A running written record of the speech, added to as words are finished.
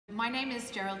My name is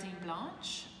Géraldine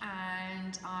Blanche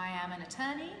and I am an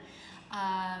attorney.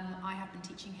 I have been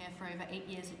teaching here for over 8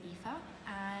 years at IFA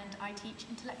and I teach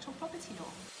intellectual property law.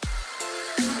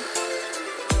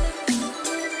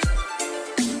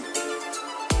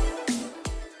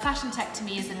 Fashion tech to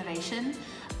me is innovation,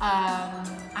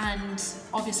 and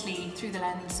obviously through the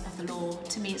lens of the law,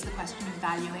 to me it's the question of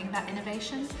valuing that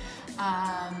innovation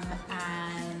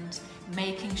and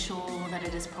making sure that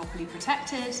it is properly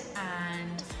protected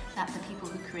and that the people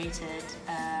who created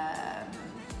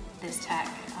this tech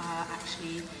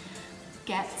actually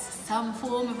get some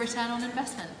form of return on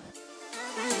investment.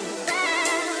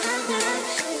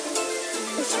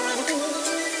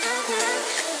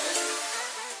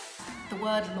 The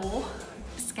word law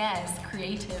scares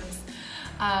creatives,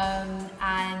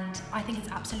 and I think it's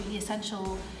absolutely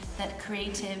essential that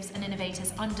creatives and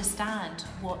innovators understand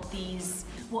what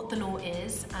the law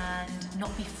is and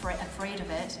not be afraid of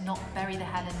it, not bury their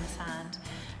head in the sand,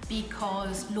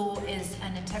 because law is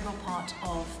an integral part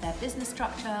of their business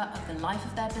structure, of the life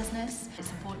of their business. It's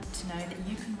important to know that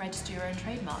you can register your own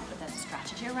trademark, but there's a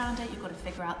strategy around it. You've got to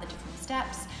figure out the different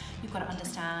steps. You've got to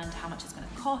understand how much it's going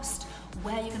to cost,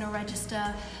 where you're going to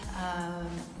register,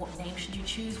 what name should you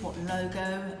choose, what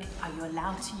logo, are you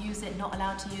allowed to use it, not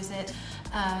allowed to use it,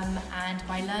 and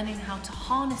by learning how to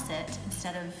harness it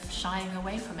instead of shying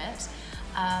away from it,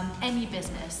 any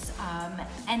business,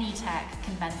 any tech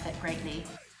can benefit greatly.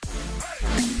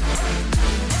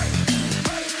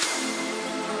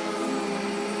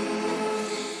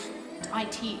 I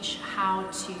teach how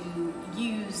to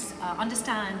use,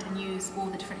 understand and use all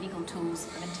the different legal tools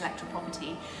of intellectual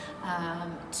property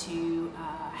to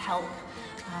help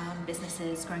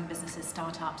businesses, growing businesses,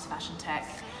 startups, fashion tech,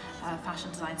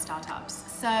 fashion design startups.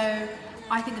 So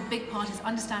I think a big part is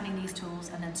understanding these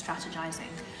tools and then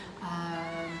strategizing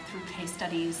through case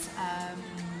studies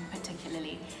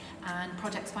particularly, and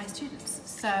projects by students.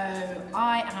 So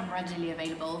I am readily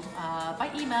available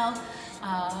by email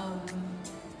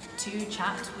to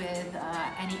chat with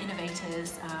any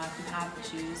innovators who have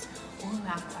issues or who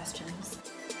have questions.